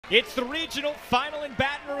It's the regional final in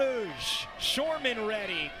Baton Rouge. Shorman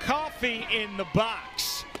ready, coffee in the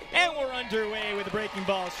box. And we're underway with a breaking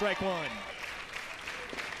ball, strike one.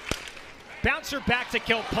 Bouncer back to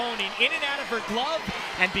Kilponing, in and out of her glove.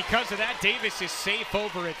 And because of that, Davis is safe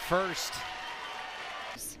over at first.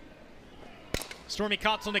 Stormy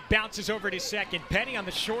Kotzelnick bounces over to second. Penny on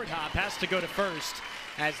the short hop has to go to first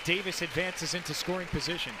as Davis advances into scoring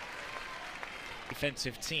position.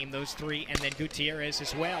 Defensive team, those three, and then Gutierrez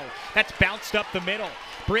as well. That's bounced up the middle.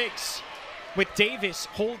 Briggs with Davis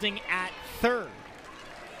holding at third.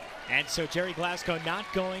 And so Jerry Glasgow not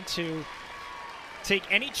going to take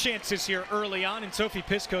any chances here early on, and Sophie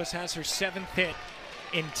Piscos has her 7th hit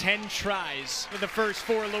in 10 tries for the first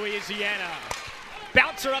for Louisiana.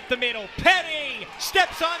 Bouncer up the middle. Penny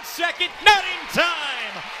steps on second, not in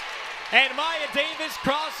time. And Maya Davis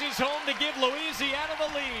crosses home to give Louisiana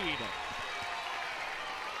the lead.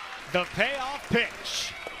 The payoff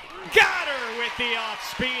pitch. Got her with the off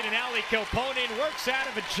speed, and Ali Kilponen works out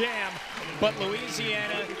of a jam, but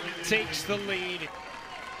Louisiana takes the lead.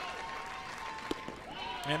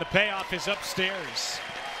 And the payoff is upstairs.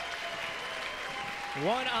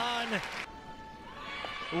 One on.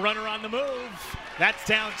 Runner on the move. That's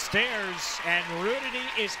downstairs, and Rudity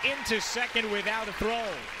is into second without a throw.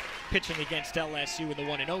 Pitching against LSU in the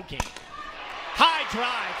 1-0 game. High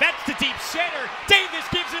drive, that's the deep center. Davis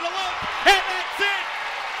gives it a look, and that's it!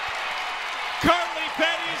 Carly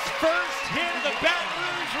Petty's first hit of the Baton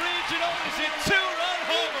Rouge Regional is a 2-run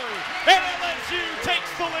homer, and LSU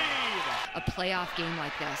takes the lead. A playoff game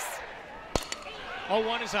like this.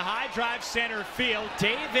 0-1 is a high drive center field.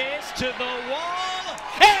 Davis to the wall,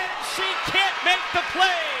 and she can't make the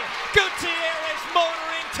play. Gutierrez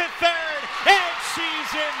motoring to third, and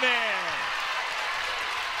she's in there.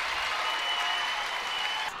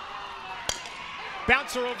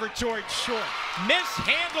 Bouncer over towards short.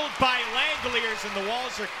 Mishandled by Langoliers, and the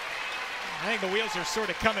walls are, I think the wheels are sort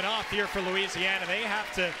of coming off here for Louisiana. They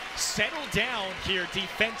have to settle down here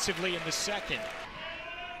defensively in the second.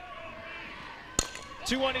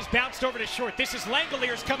 2-1 is bounced over to short. This is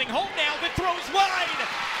Langoliers coming home now. The throw's wide,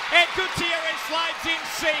 and Gutierrez slides in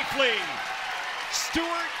safely.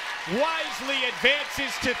 Stewart wisely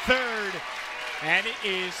advances to third, and it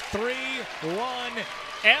is 3-1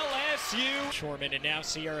 LSU. Shorman, and now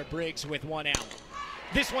Sierra Briggs with one out.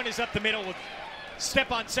 This one is up the middle.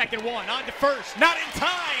 Step on second, one on to first, not in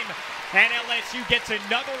time, and LSU gets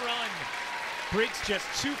another run. Briggs just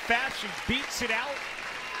too fast. She beats it out,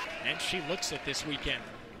 and she looks at this weekend.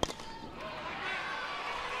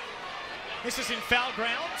 This is in foul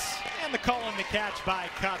grounds, and the call on the catch by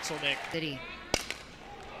Kotzelnick. City.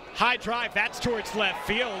 High drive, that's towards left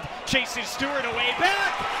field. Chases Stewart away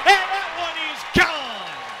back, and that one is gone.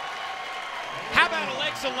 How about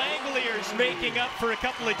Alexa Langoliers making up for a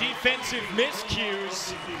couple of defensive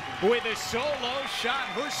miscues with a solo shot,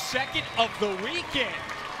 her second of the weekend.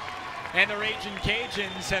 And the Raging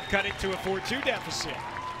Cajuns have cut it to a 4-2 deficit.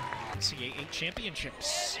 NCAA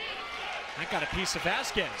championships. I got a piece of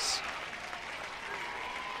Vasquez.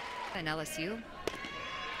 And LSU.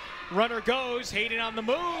 Runner goes, Hayden on the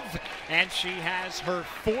move, and she has her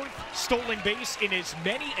 4th stolen base in as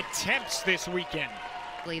many attempts this weekend.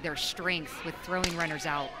 Their strength with throwing runners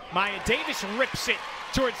out. Maya Davis rips it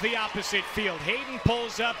towards the opposite field. Hayden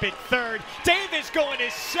pulls up at third. Davis going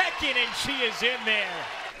to second, and she is in there.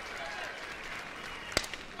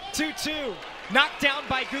 2-2. Knocked down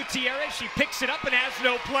by Gutierrez. She picks it up and has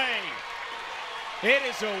no play. It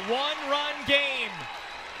is a 1-run game.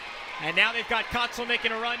 And now they've got Kotzelnick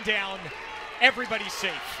in a rundown. Everybody's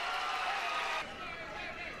safe.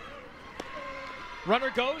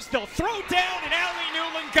 Runner goes, they'll throw down, and Allie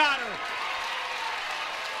Newland got her.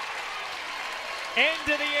 End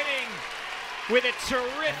of the inning with a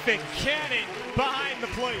terrific cannon behind the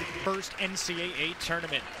plate. First NCAA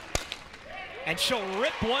tournament. And she'll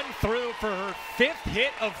rip one through for her 5th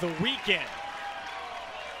hit of the weekend.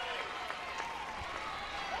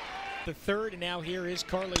 The third, and now here is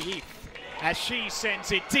Carly Heath as she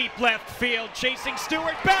sends it deep left field, chasing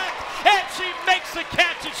Stewart back, and she makes the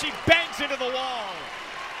catch, and she bangs into the wall.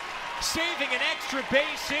 Saving an extra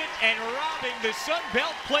base hit and robbing the Sun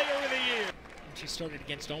Belt Player of the Year. And she started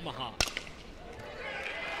against Omaha.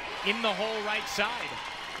 In the hole right side.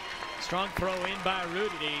 Strong throw in by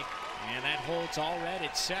Rudity, and that holds all red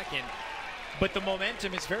at second. But the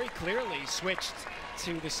momentum is very clearly switched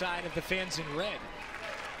to the side of the fans in red.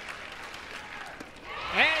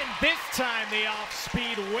 And this time the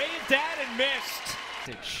off-speed waved at and missed.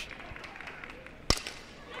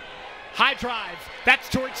 High drive, that's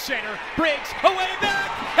towards center. Briggs away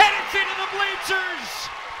back, and it's into the bleachers.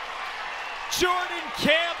 Jordan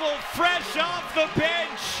Campbell off the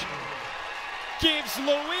bench gives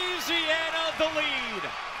Louisiana the lead.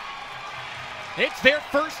 It's their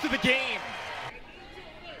first of the game.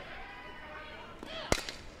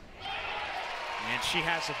 And she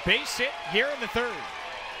has a base hit here in the third.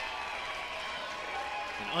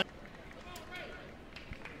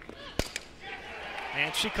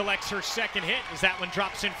 And she collects her second hit as that one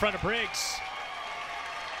drops in front of Briggs.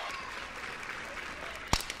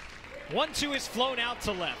 1-2 is flown out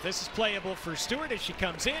to left. This is playable for Stewart as she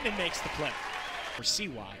comes in and makes the play. For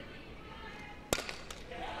CY.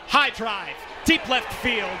 High drive, deep left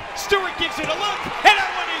field. Stewart gives it a look, and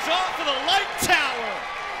that one is off of the light tower.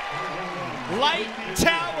 Light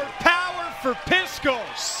tower power for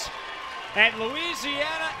Piscos. And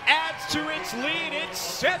Louisiana adds to its lead.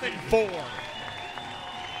 It's 7-4.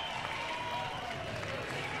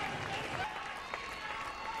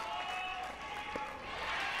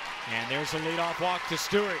 And there's a leadoff walk to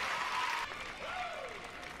Stewart.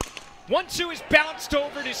 1-2 is bounced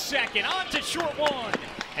over to second. On to short one.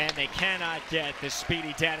 And they cannot get the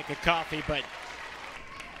speedy Danica Coffey, but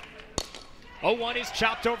 0-1 is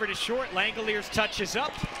chopped over to short. Langoliers touches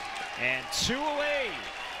up. And 2 away.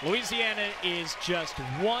 Louisiana is just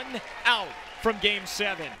 1 out from game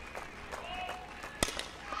 7.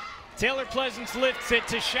 Taylor Pleasance lifts it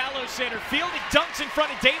to shallow center field. It dunks in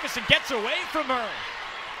front of Davis and gets away from her.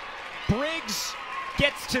 Briggs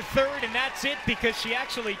gets to third, and that's it because she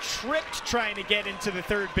actually tripped trying to get into the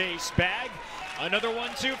third base bag. Another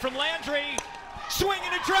 1-2 from Landry. Swing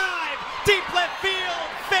and a drive. Deep left field.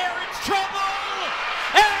 Fair, it's trouble.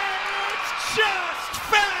 And it's just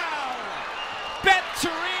foul. Beth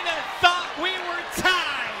Torina thought we were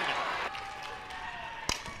tied.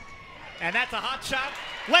 And that's a hot shot.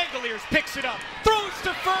 Langoliers picks it up. Throws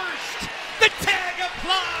to first. The tag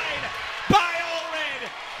applied by Allred.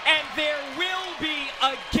 And there will be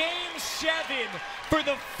a game 7 for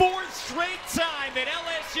the 4th straight time that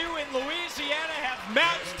LSU and Louisiana have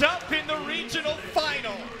matched up in the regional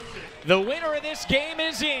final. The winner of this game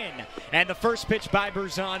is in. And the first pitch by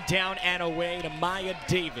Berzon down and away to Maya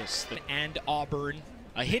Davis. And Auburn,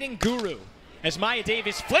 a hitting guru, as Maya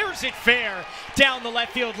Davis flares it fair down the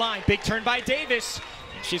left field line. Big turn by Davis.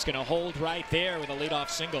 And she's going to hold right there with a leadoff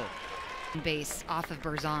single. Base off of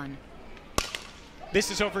Berzon. This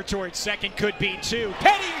is over towards second, could be 2.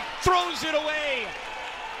 Petty throws it away.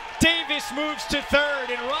 Davis moves to third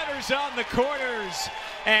and runners on the corners.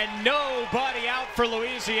 And nobody out for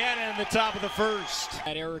Louisiana in the top of the first.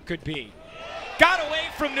 That error could be. Got away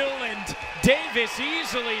from Newland. Davis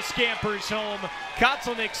easily scampers home.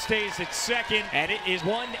 Kotzelnick stays at second, and it is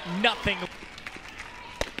 1-0.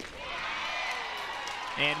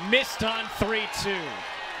 And missed on 3-2.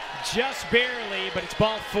 Just barely, but it's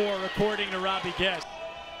ball 4 according to Robbie Guest.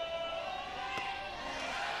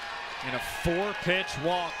 And a 4-pitch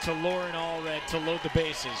walk to Lauren Allred to load the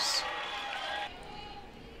bases.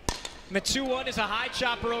 And the 2-1 is a high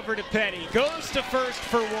chopper over to Petty. Goes to first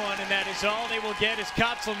for 1, and that is all they will get as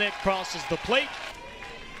Kotzelnick crosses the plate.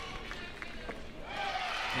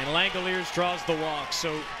 And Langoliers draws the walk.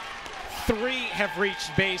 So 3 have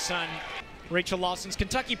reached base on Rachel Lawson's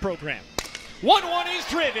Kentucky program. 1-1 is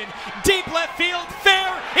driven, deep left field,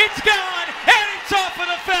 fair, it's gone, and it's off of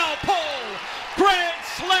the foul pole. Grand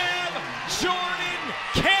slam, Jordan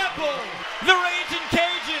Campbell. The Raging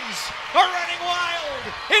Cajuns are running wild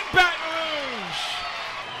in Baton Rouge.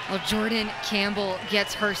 Well, Jordan Campbell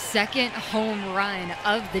gets her second home run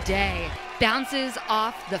of the day. Bounces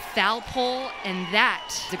off the foul pole, and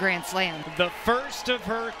that's the grand slam. The first of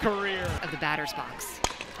her career. Of the batter's box.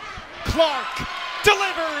 Clark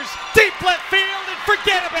delivers deep left field and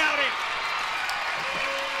forget about it.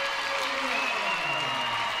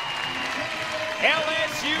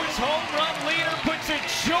 LSU's home run leader puts a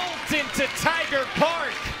jolt into Tiger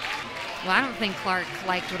Park. Well, I don't think Clark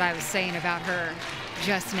liked what I was saying about her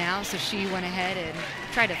just now, so she went ahead and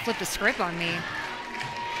tried to flip the script on me.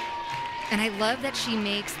 And I love that she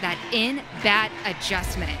makes that in-bat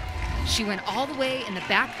adjustment. She went all the way in the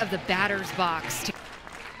back of the batter's box to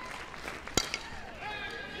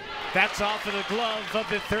That's off of the glove of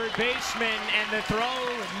the third baseman, and the throw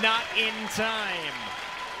not in time.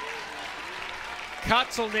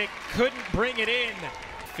 Kotzelnick couldn't bring it in.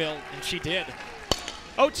 Phil, and she did.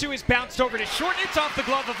 0-2 is bounced over to short. It's off the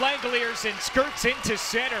glove of Langoliers and skirts into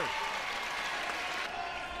center.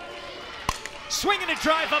 Swinging a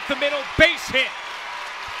drive up the middle, base hit.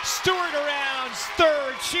 Stewart around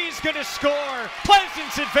third. She's going to score.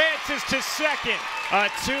 Pleasance advances to second. A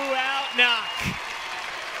 2-out knock.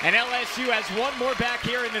 And LSU has one more back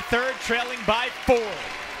here in the third, trailing by 4.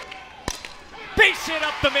 Base hit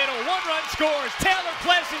up the middle. 1 run scores. Taylor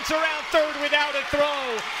Pleasance around third without a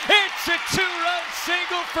throw. It's a 2-run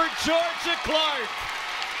single for Georgia Clark.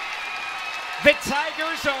 The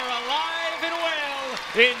Tigers are alive and well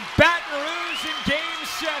in Baton Rouge in Game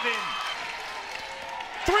 7.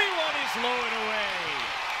 3-1 is low and away.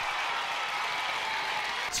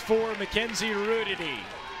 It's for Mackenzie Rudity.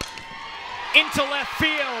 Into left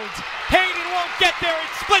field. Hayden won't get there.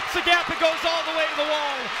 It splits the gap. It goes all the way to the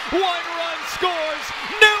wall. 1 run scores.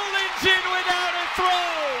 Newland's in without a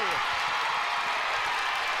throw.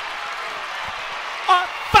 A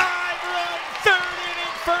 5-run third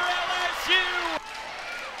inning for LSU.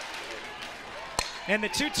 And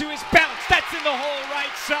the 2-2 is bounced. That's in the hole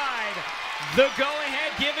right side. The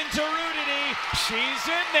go-ahead given to Rudity. She's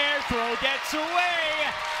in there. Throw gets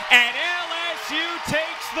away. And LSU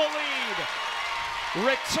takes the lead.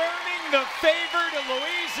 Returning the favor to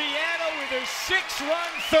Louisiana with a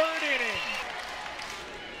 6-run third inning.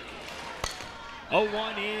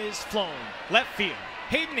 0-1 is flown. Left field.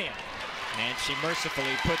 Hayden in. And she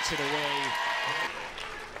mercifully puts it away.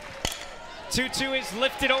 2-2 is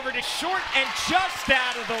lifted over to short and just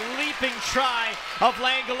out of the leaping try of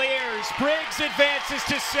Langoliers. Briggs advances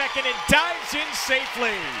to second and dives in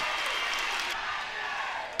safely.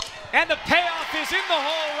 And the payoff is in the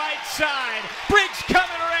hole right side. Briggs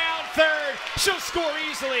coming around third. She'll score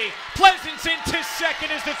easily. Pleasance into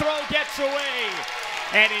second as the throw gets away.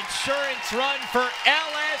 An insurance run for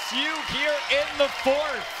LSU here in the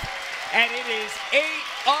 4th. And it is 8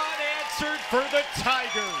 unanswered for the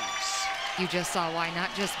Tigers. You just saw why,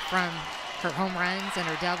 not just from her home runs and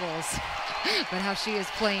her doubles, but how she is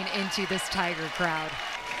playing into this Tiger crowd.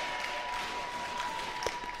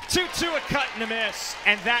 2-2, a cut and a miss,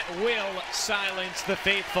 and that will silence the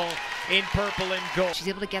faithful in purple and gold. She's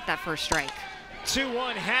able to get that first strike.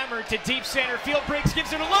 2-1 hammered to deep center field. Briggs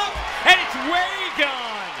gives it a look, and it's way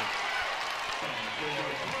gone.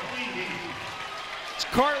 It's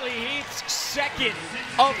Carly Heath's 2nd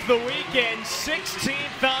of the weekend,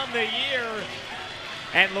 16th on the year,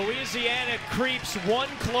 and Louisiana creeps 1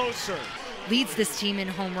 closer. Leads this team in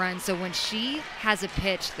home runs, so when she has a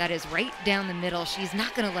pitch that is right down the middle, she's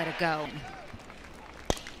not going to let it go.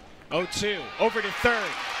 0-2, over to third,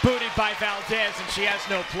 booted by Valdez, and she has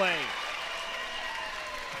no play.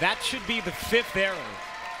 That should be the 5th error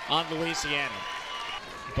on Louisiana,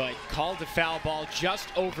 but called a foul ball just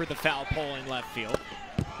over the foul pole in left field.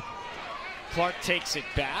 Clark takes it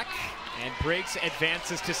back, and Briggs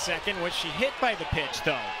advances to second. Was she hit by the pitch,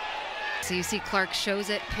 though? So you see Clark shows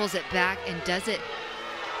it, pulls it back, and does it.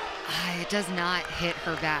 It does not hit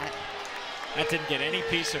her bat. That didn't get any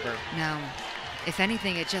piece of her. No. If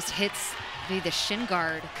anything, it just hits the shin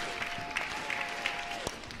guard.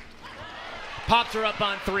 Popped her up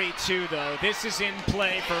on 3-2, though. This is in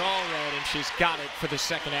play for Allred, and she's got it for the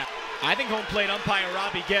second half. I think home plate umpire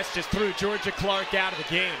Robbie Guest just threw Georgia Clark out of the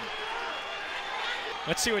game.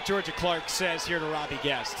 Let's see what Georgia Clark says here to Robbie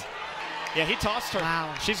Guest. Yeah, he tossed her.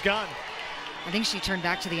 Wow. She's gone. I think she turned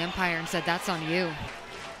back to the umpire and said, "That's on you."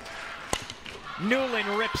 Newland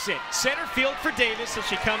rips it. Center field for Davis as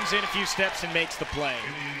she comes in a few steps and makes the play.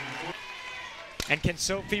 And can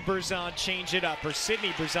Sophie Berzon change it up? Or Sydney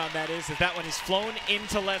Berzon, that is, as that one is flown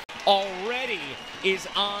into left. Already is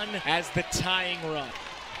on as the tying run.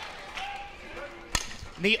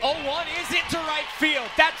 The 0-1 is into right field.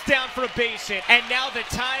 That's down for a base hit. And now the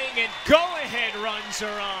tying and go-ahead runs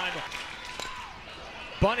are on.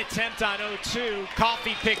 Bunt attempt on 0-2.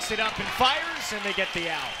 Coffey picks it up and fires, and they get the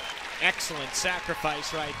out. Excellent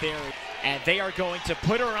sacrifice right there. And they are going to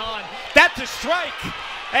put her on. That's a strike,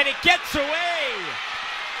 and it gets away.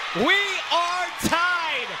 We are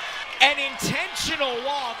tied. An intentional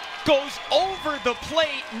walk goes over the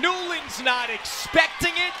plate. Newland's not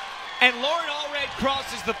expecting it. And Lauren Allred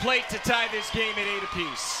crosses the plate to tie this game at 8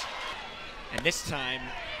 apiece. And this time,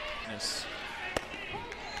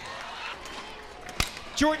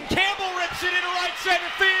 Jordan Campbell rips it into right center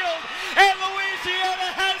field, and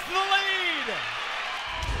Louisiana has the lead.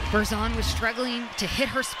 Berzon was struggling to hit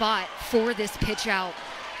her spot for this pitch out.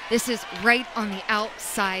 This is right on the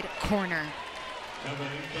outside corner.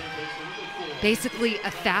 Basically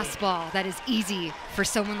a fastball that is easy for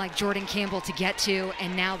someone like Jordan Campbell to get to,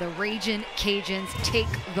 and now the Ragin' Cajuns take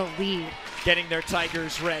the lead. Getting their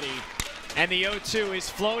Tigers ready. And the 0-2 is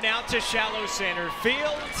flown out to shallow center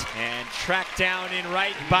field and tracked down in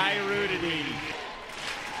right by Rudity.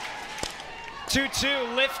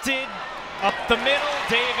 2-2 lifted up the middle.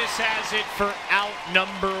 Davis has it for out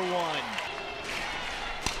number 1.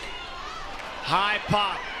 High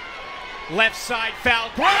pop. Left side foul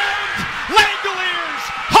ground. Langoliers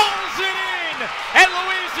hauls it in. and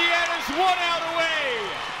Louisiana's 1 out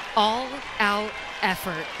away. All-out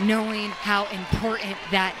effort, knowing how important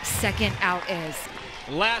that second out is.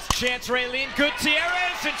 Last chance, Raylene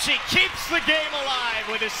Gutierrez, and she keeps the game alive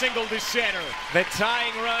with a single to center. The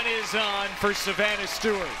tying run is on for Savannah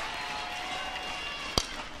Stewart.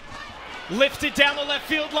 Lifted down the left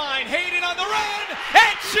field line, Hayden on the run,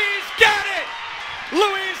 and she's got it!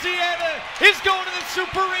 Louisiana is going to the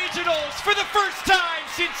Super Regionals for the first time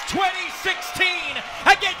since 2016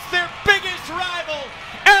 against their biggest rival,